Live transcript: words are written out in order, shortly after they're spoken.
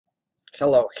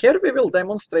Hello, here we will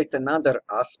demonstrate another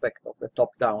aspect of the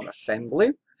top-down assembly.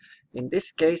 In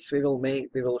this case, we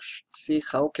will see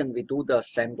how can we do the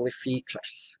assembly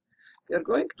features. We are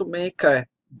going to make a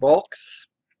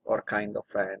box or kind of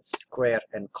a square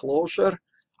enclosure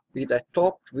with a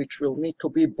top which will need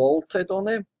to be bolted on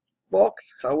a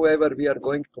box. However, we are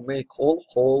going to make all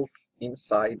holes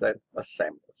inside the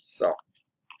assembly. So,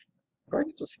 I'm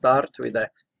going to start with a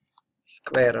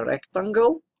square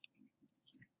rectangle.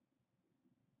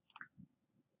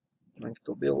 Going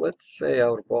to be, let's say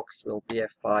our box will be a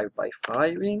 5 by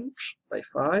 5 inch by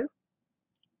 5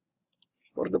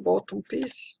 for the bottom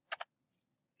piece.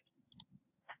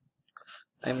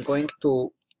 I'm going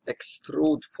to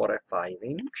extrude for a 5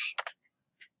 inch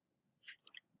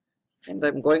and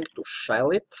I'm going to shell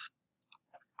it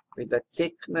with the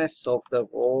thickness of the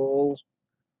wall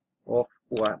of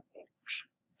 1 inch.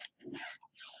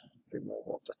 Remove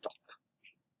off the top.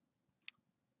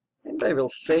 And I will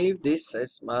save this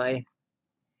as my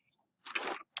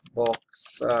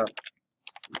box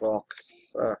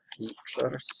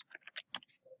features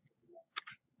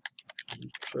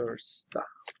done.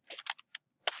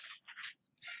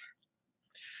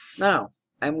 Now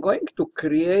I'm going to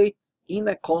create in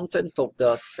a content of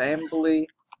the assembly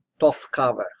top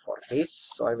cover for this.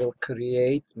 So I will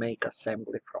make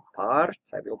assembly from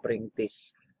parts. I will bring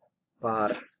this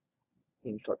part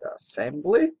into the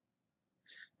assembly.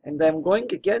 And I'm going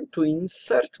again to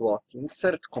insert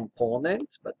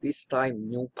component, but this time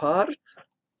new part.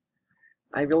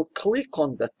 I will click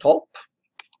on the top.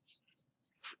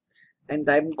 And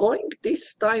I'm going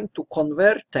this time to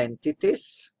convert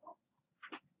entities.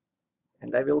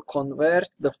 And I will convert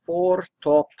the 4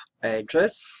 top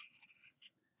edges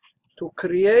to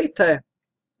create a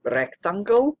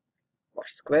rectangle, or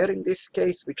square in this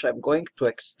case, which I'm going to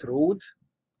extrude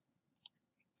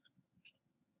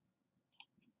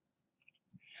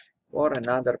for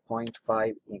another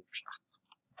 0.5 inch up,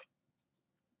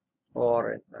 or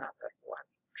another 1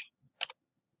 inch.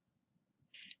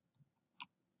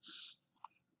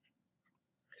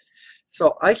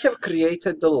 So I have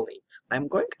created the lid. I'm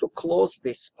going to close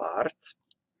this part,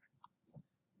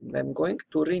 and I'm going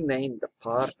to rename the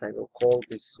part. I will call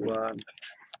this one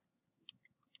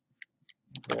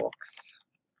box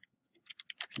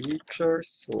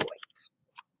features lid.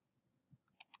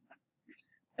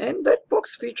 And that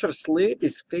box features lid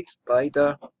is fixed by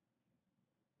the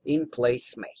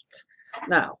in-place mate.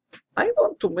 Now, I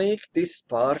want to make this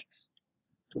part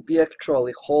to be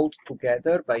actually held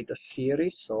together by the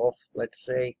series of, let's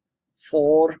say,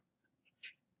 4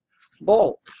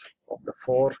 bolts. Of the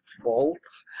 4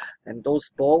 bolts. And those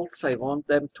bolts, I want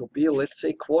them to be, let's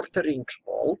say, 1/4 inch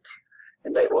bolt.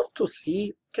 And I want to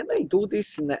see, can I do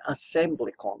this in an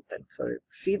assembly content? So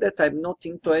see that I'm not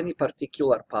into any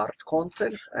particular part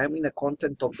content, I'm in a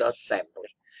content of the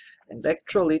assembly. And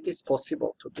actually it is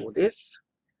possible to do this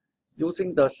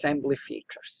using the assembly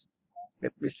features.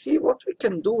 If we see what we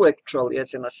can do actually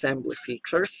as an assembly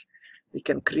features, we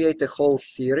can create a whole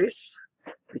series,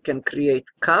 we can create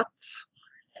cuts,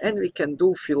 and we can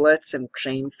do fillets and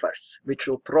chamfers, which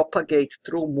will propagate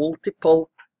through multiple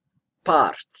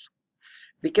parts.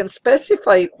 We can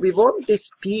specify if we want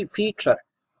this feature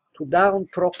to down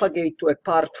propagate to a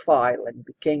part file and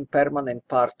become permanent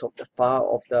part of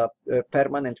the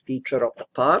permanent feature of the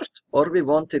part, or we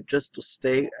want it just to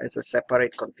stay as a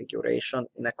separate configuration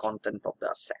in a content of the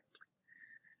assembly.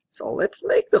 So let's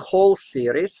make the whole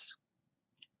series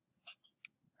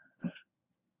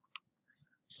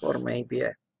for maybe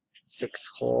 6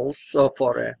 holes, so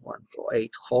for 1 to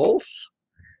 8 holes.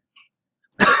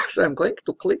 So I'm going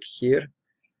to click here.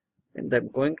 And I'm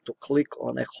going to click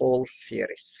on a whole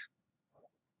series.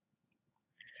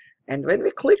 And when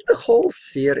we click the whole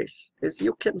series, as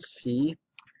you can see,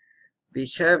 we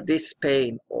have this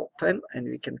pane open and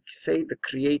we can say to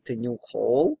create a new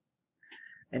hole.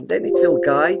 And then it will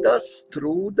guide us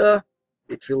through the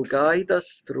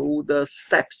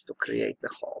steps to create the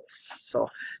holes. So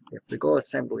if we go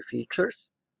assembly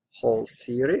features, whole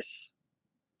series,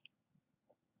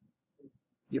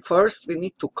 first we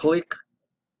need to click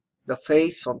the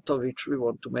face onto which we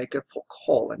want to make a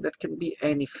hole, and that can be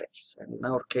any face, and in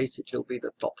our case it will be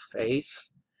the top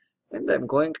face. And I'm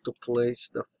going to place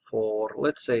the 4,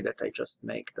 let's say that I just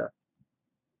make the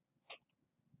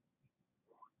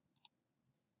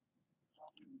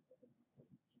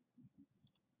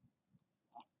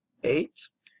 8.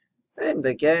 And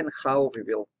again, how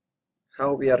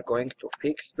we are going to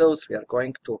fix those, we are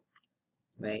going to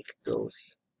make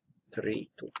those 3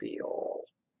 to be all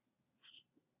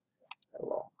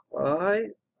along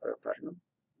by, pardon.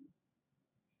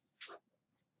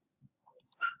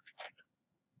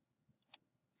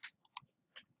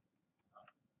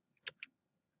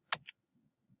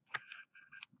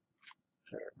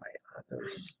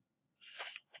 quarters.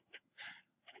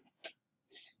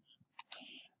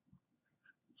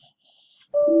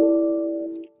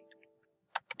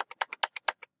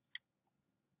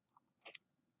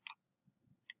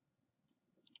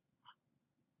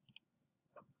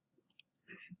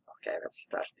 Okay, we'll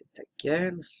start it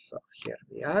again. So here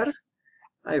we are.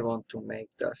 I want to make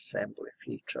the assembly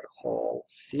feature hole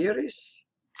series.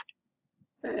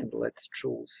 And let's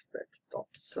choose that top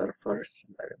surface.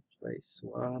 I will place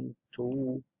 1,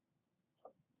 2,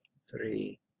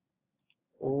 3,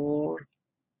 4,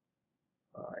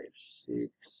 5,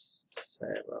 6,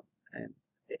 7, and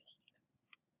 8.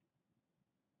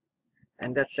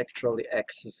 And that's actually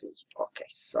XZ. Okay,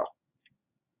 so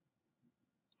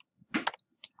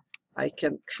I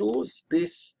can choose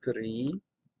these 3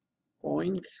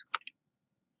 points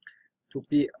to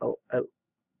be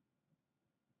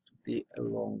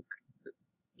along the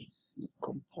Z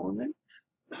component.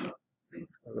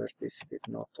 However, this did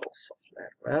not also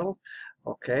flare well.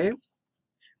 Okay,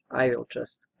 I will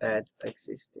just add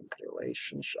existing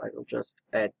relationship. I will just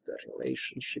add the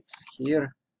relationships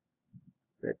here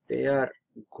that they are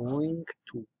going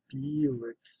to be,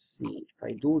 let's see, if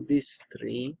I do these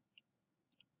 3,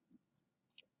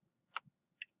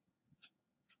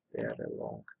 they are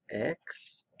along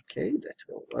X. Okay, that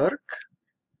will work.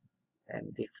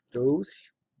 And if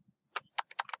those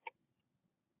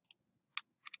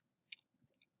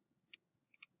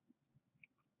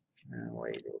now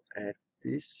I will add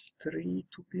these 3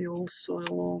 to be also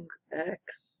along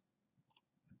X.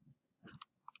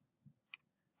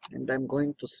 And I'm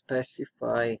going to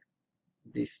specify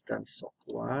distance of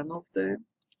one of them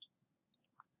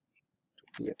to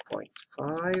be a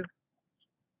 0.5.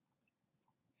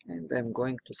 And I'm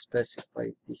going to specify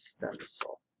distance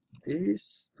of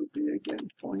this to be again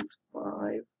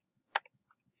 0.5.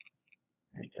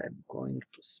 And I'm going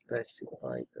to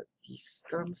specify the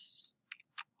distance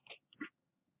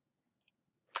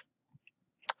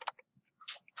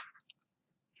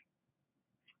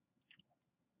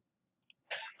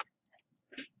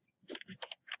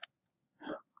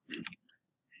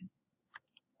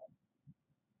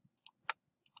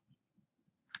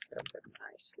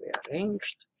nicely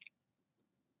arranged.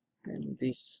 And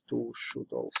these 2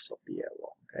 should also be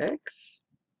along X.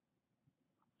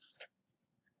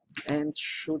 And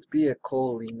should be a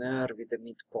collinear with a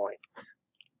midpoint.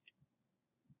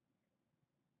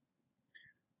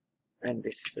 And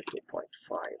this is a 2.5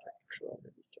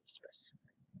 actually. We can specify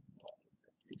that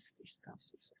this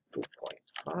distance is a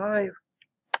 2.5.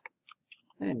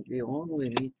 And we only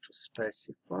need to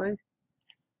specify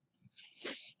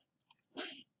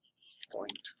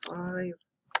 0.5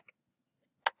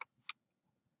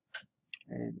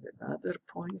 and another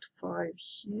 0.5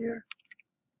 here.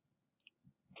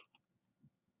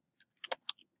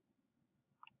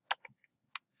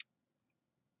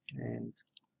 And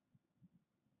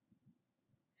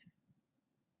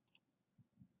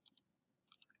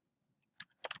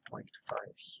 0.5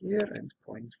 here and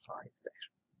 0.5 there.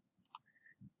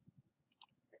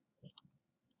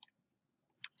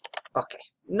 Okay,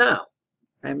 now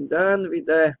I'm done with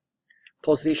the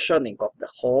positioning of the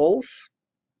holes.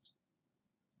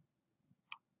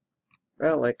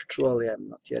 Well, actually I'm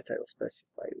not yet. I will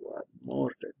specify one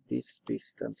more, that this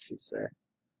distance is a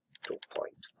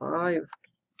 2.5,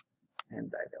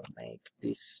 and I will make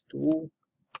this 2,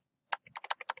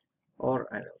 or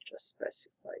I will just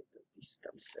specify the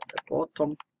distance at the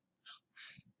bottom.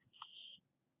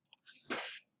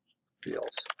 We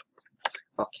also,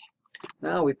 okay,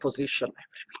 now we position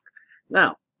everything.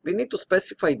 Now we need to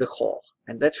specify the hole,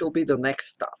 and that will be the next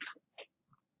step.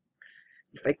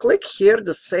 If I click here,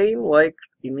 the same like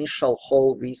initial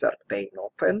hole wizard pane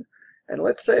open, and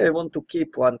let's say I want to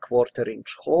keep 1/4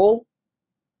 inch hole.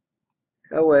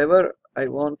 However, I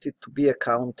want it to be a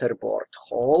counterbolt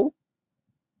hole,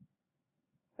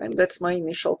 and that's my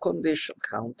initial condition: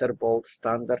 counterbolt,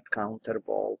 standard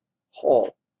counterbolt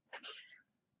hole.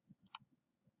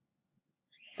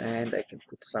 And I can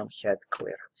put some head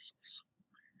clearance also.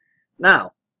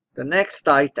 Now, the next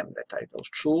item that I will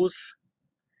choose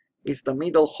is the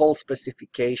middle hole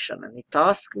specification, and it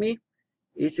asks me,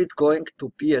 is it going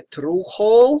to be a true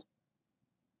hole?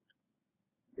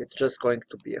 It's just going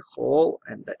to be a hole,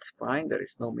 and that's fine. There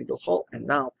is no middle hole. And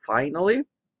now finally,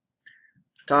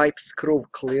 type screw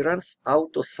clearance,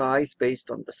 auto size based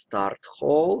on the start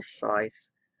hole,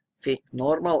 size fit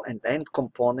normal, and end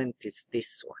component is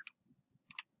this one.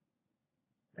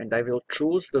 And I will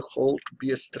choose the hole to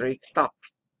be a straight tap.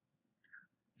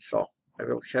 So I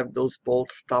will have those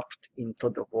bolts tapped into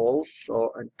the walls.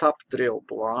 So a tap drill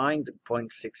blind,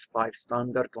 0.65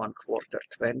 standard, 1/4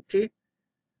 20.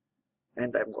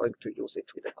 and I'm going to use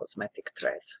it with a cosmetic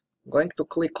thread. I'm going to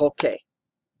click OK.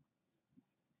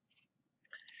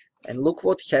 And look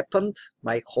what happened.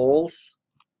 My holes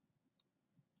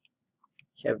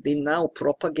have been now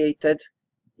propagated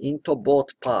into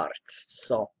both parts.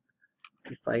 So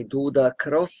if I do the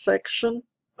cross section,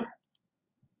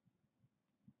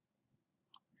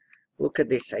 look at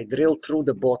this, I drill through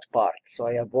the both parts. So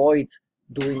I avoid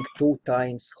doing 2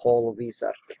 times hole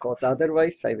wizard, because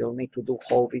otherwise I will need to do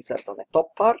hole wizard on the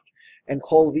top part and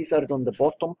hole wizard on the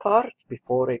bottom part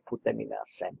before I put them in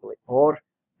assembly, or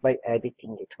by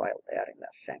editing it while they are in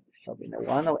assembly. So in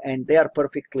one, and they are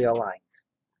perfectly aligned,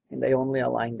 and I only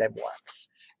align them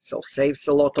once, so saves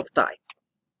a lot of time.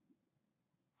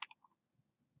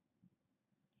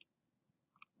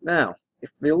 Now,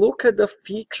 if we look at the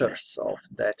features of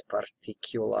that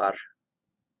particular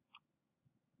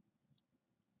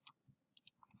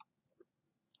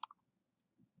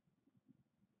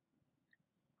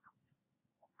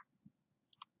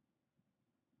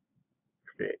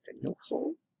create a new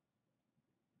hole,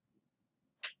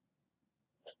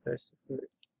 specify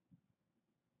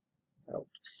out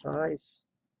size,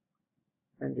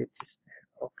 and it is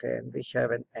there. Okay, and we have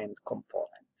an end component.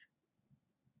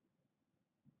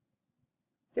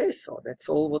 Okay, so that's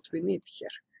all what we need here.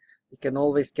 We can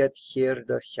always get here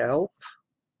the help.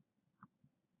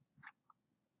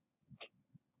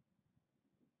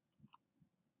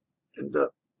 And the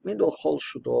middle hole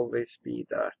should always be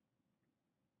there.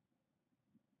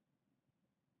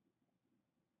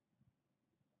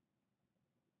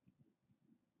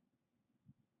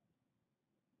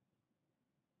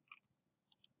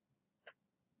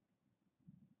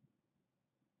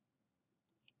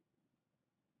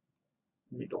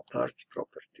 Middle parts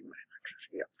property manager,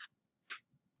 yeah.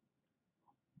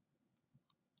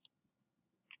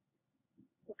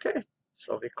 Okay,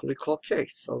 so we click OK.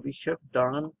 So we have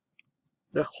done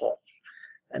the holes.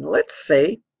 And let's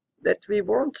say that we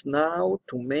want now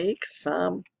to make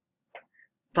some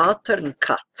pattern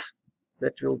cut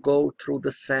that will go through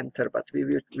the center, but we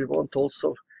want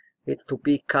also it to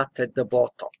be cut at the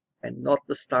bottom and not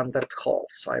the standard hole.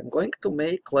 So I'm going to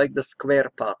make like the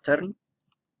square pattern.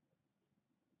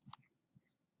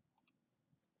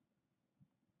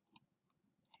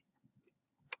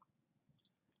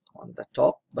 On the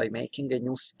top by making a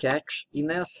new sketch in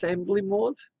assembly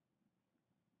mode.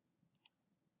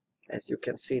 As you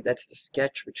can see, that's the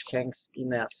sketch which hangs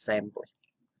in assembly.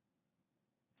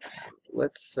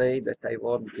 Let's say that I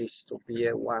want this to be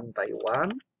a 1 by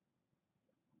 1.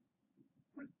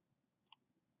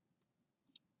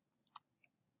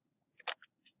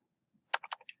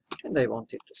 And I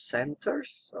want it to center,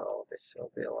 so this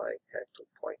will be like a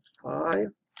 2.5.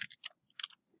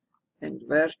 And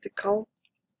vertical.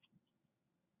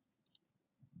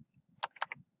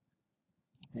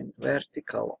 And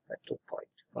vertical of a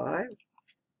 2.5.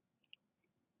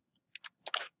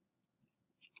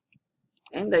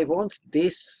 And I want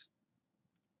this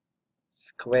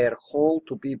square hole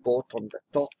to be both on the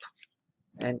top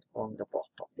and on the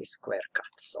bottom, this square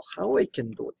cut. So how I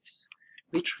can do this?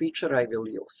 Which feature I will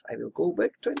use? I will go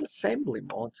back to an assembly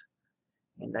mode,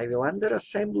 and I will, under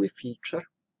assembly feature,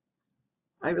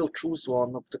 I will choose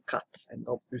one of the cuts, and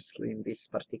obviously in this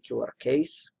particular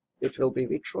case, it will be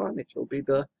which one? It will be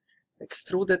the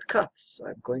extruded cut. So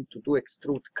I'm going to do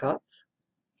extrude cut,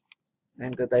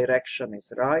 and the direction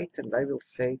is right, and I will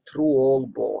say through all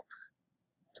both,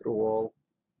 through all.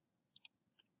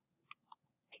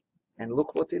 And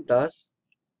look what it does.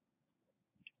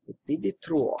 It did it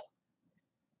through all.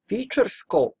 Feature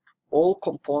scope, all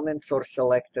components or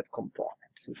selected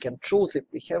components. We can choose, if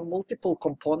we have multiple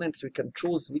components, we can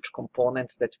choose which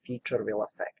components that feature will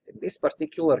affect. In this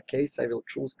particular case, I will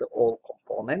choose the all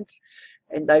components,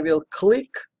 and I will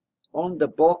click on the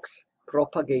box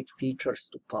propagate features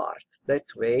to part.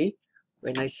 That way,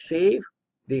 when I save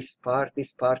this part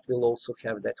will also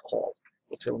have that hole.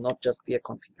 It will not just be a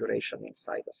configuration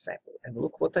inside assembly. And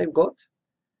look what I've got.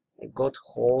 I got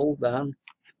hole done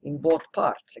in both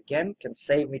parts. Again, can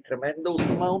save me tremendous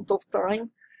amount of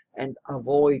time and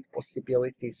avoid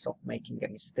possibilities of making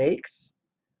mistakes,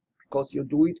 because you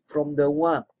do it from the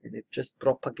one and it just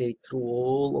propagate through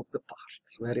all of the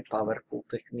parts. Very powerful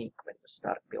technique when you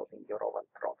start building your own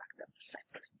product and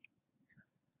assembly.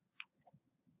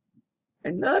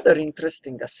 Another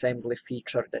interesting assembly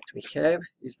feature that we have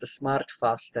is the smart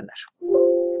fastener.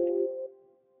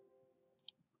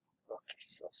 Okay,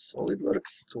 so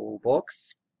SolidWorks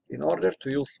toolbox. In order to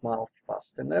use smart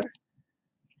fastener,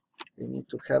 we need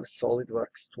to have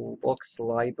SolidWorks toolbox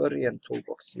library and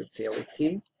toolbox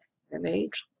utility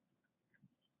enaged.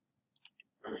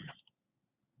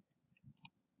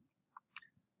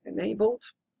 enabled.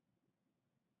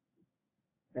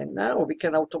 And now we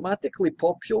can automatically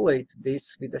populate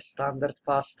this with a standard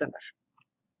fastener.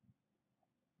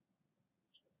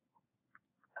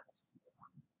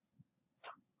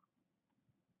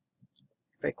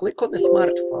 If I click on the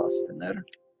smart fastener,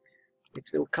 it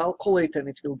will calculate and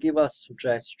it will give us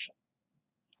suggestion.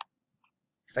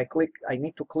 If I click, I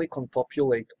need to click on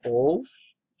populate all.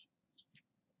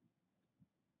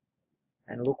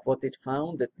 And look what it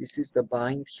found, that this is the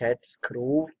bind head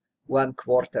screw,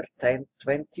 1/4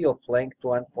 20 of length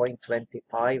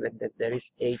 1.25, and that there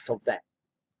is 8 of them.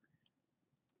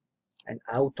 And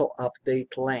auto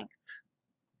update length.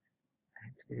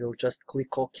 And we will just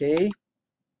click OK.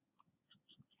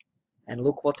 And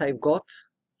look what I've got.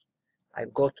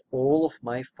 I've got all of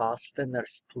my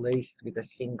fasteners placed with a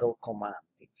single command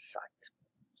inside.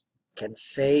 Can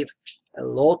save a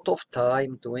lot of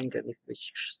time doing it. If we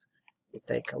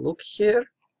take a look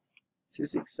here, this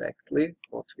is exactly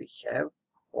what we have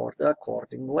for the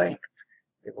according length.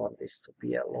 If we want this to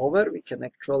be a lower, we can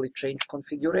actually change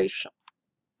configuration.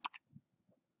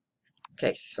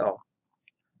 Okay, so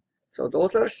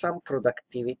those are some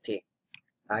productivity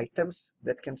items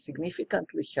that can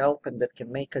significantly help and that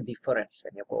can make a difference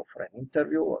when you go for an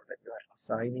interview or when you are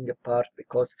designing a part,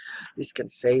 because this can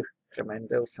save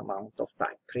tremendous amount of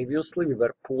time. Previously we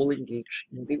were pulling each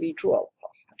individual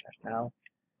fastener. Now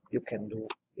you can do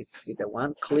it with a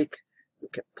one click. You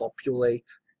can populate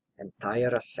entire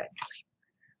assembly.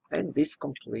 And this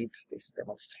completes this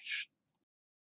demonstration.